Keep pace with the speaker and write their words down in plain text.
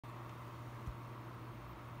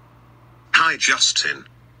hi Justin.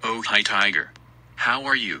 Oh, hi Tiger. How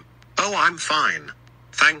are you? Oh, I'm fine.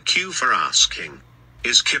 Thank you for asking.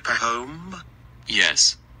 Is Kipper home?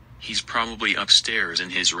 Yes. He's probably upstairs in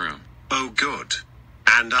his room. Oh, good.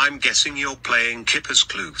 And I'm guessing you're playing Kipper's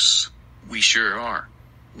Clues. We sure are.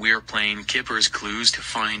 We're playing Kipper's Clues to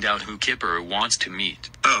find out who Kipper wants to meet.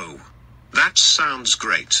 Oh, that sounds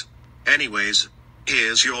great. Anyways,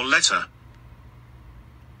 here's your letter.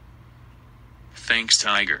 Thanks,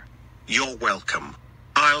 Tiger. You're welcome.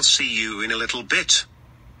 I'll see you in a little bit.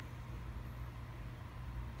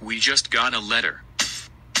 We just got a letter. We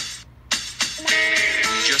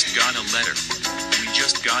just got a letter. We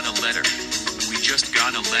just got a letter. We just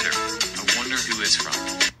got a letter. I wonder who it's from.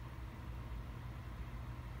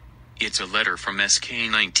 It's a letter from SK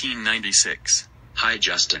 1996. Hi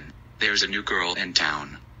Justin, there's a new girl in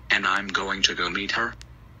town, and I'm going to go meet her.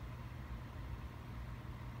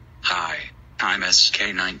 Hi, I'm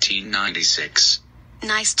SK 1996.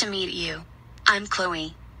 Nice to meet you. I'm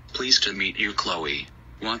Chloe. Pleased to meet you, Chloe.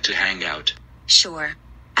 Want to hang out? Sure.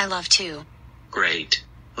 I love to. Great.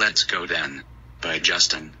 Let's go then. Bye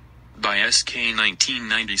Justin. By SK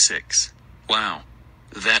 1996. Wow.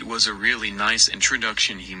 That was a really nice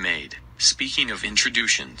introduction he made. Speaking of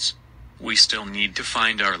introductions, we still need to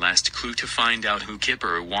find our last clue to find out who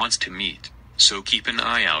Kipper wants to meet. So keep an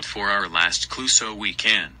eye out for our last clue so we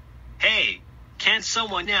can. Hey, can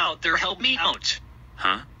someone out there help me out?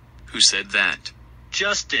 Huh? Who said that?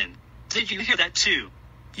 Justin, did you hear that too?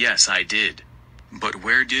 Yes, I did. But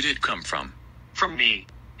where did it come from? From me,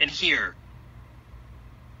 and here.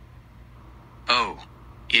 Oh,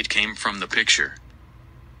 it came from the picture.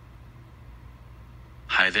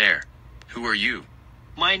 Hi there. Who are you?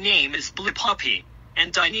 My name is Blue Puppy,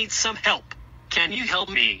 and I need some help. Can you help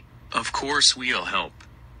me? Of course we'll help.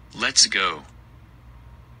 Let's go.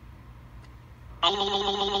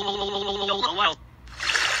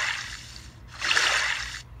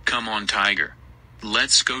 Come on, Tiger.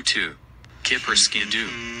 Let's go to Kipper Skidoo.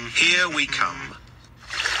 Here we come.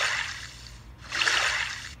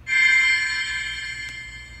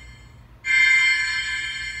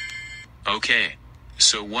 Okay.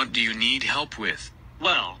 So what do you need help with?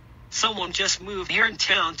 Well, someone just moved here in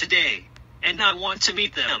town today, and I want to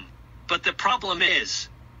meet them. But the problem is,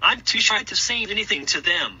 I'm too shy to say anything to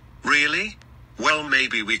them. Really? Well,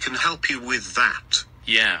 maybe we can help you with that.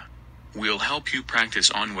 Yeah. We'll help you practice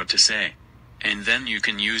on what to say. And then you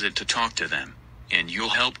can use it to talk to them. And you'll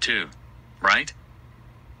help too. Right?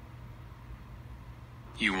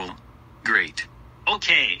 You will. Great.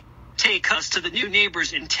 Okay. Take us to the new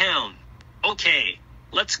neighbors in town. Okay.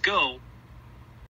 Let's go.